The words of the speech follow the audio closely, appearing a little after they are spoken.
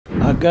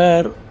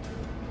अगर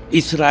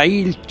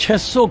Israel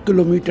 600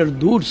 kilometre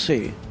दूर से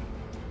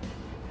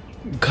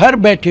घर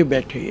बैठे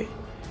बैठे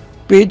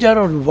पेजर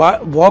और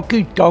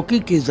वॉकी टॉकी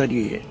के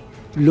जरिए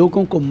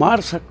लोगों को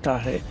मार सकता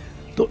है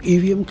तो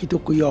ईवीएम की तो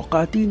कोई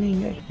औकात ही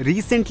नहीं है।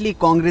 Recently,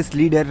 Congress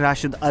leader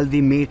Rashid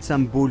Alvi made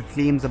some bold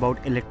claims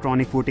about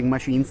electronic voting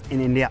machines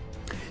in India.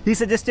 He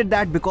suggested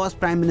that because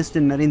Prime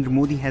Minister Narendra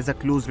Modi has a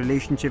close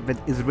relationship with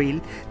Israel,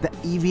 the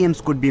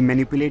EVMs could be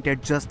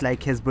manipulated just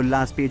like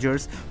Hezbollah's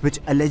pagers, which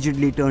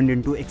allegedly turned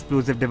into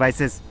explosive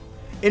devices.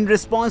 In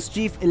response,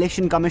 Chief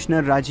Election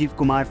Commissioner Rajiv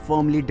Kumar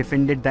firmly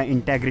defended the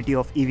integrity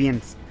of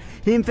EVMs.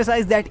 He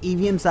emphasized that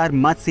EVMs are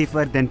much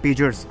safer than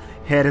pagers.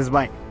 Here is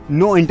why.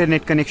 No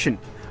internet connection.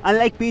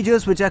 Unlike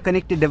pagers, which are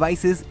connected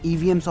devices,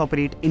 EVMs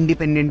operate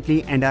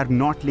independently and are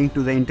not linked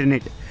to the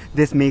internet.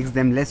 This makes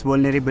them less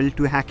vulnerable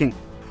to hacking.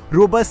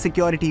 Robust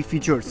security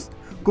features.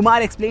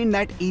 Kumar explained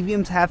that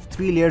EVMs have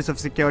 3 layers of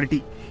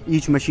security.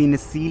 Each machine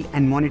is sealed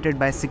and monitored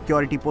by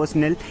security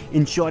personnel,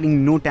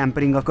 ensuring no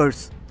tampering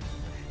occurs.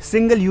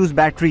 Single-use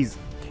batteries.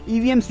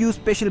 EVMs use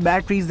special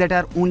batteries that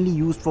are only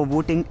used for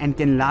voting and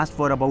can last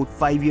for about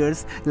 5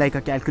 years, like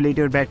a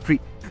calculator battery,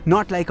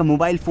 not like a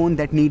mobile phone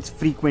that needs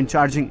frequent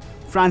charging.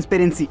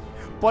 Transparency.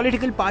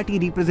 Political party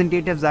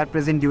representatives are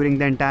present during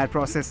the entire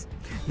process.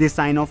 They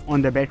sign off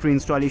on the battery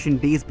installation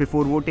days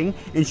before voting,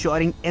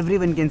 ensuring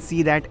everyone can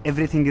see that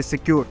everything is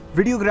secure.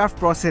 Videographed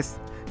process.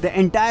 The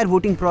entire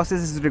voting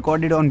process is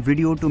recorded on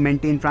video to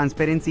maintain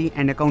transparency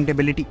and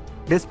accountability.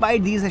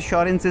 Despite these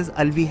assurances,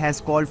 Alvi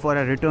has called for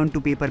a return to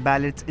paper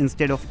ballots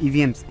instead of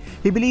EVMs.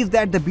 He believes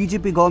that the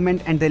BJP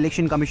government and the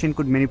Election Commission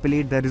could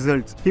manipulate the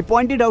results. He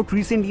pointed out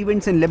recent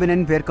events in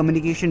Lebanon where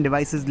communication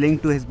devices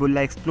linked to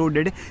Hezbollah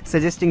exploded,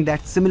 suggesting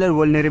that similar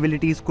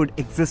vulnerabilities could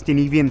exist in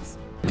EVMs.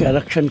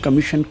 Election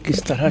commission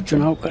किस तरह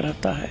चुनाव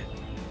कराता है,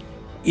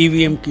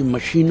 EVM की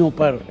मशीनों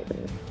पर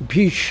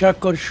भी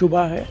शक और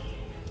शुबा है,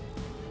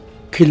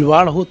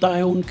 खिलवाड़ होता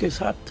है उनके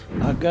साथ।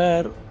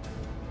 अगर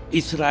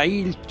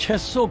इसराइल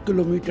 600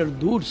 किलोमीटर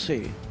दूर से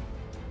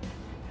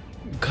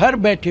घर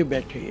बैठे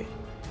बैठे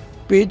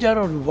पेजर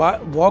और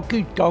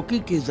वॉकी टॉकी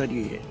के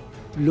जरिए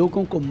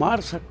लोगों को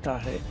मार सकता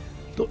है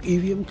तो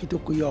ईवीएम की तो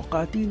कोई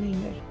औकात ही नहीं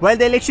है। While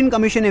the Election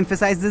Commission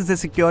emphasizes the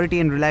security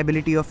and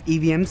reliability of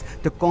EVMs,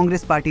 the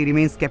Congress party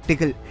remains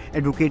skeptical,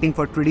 advocating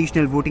for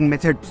traditional voting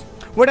methods.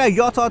 What are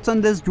your thoughts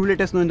on this? Do let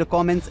us know in the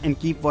comments and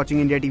keep watching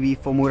India TV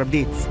for more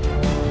updates.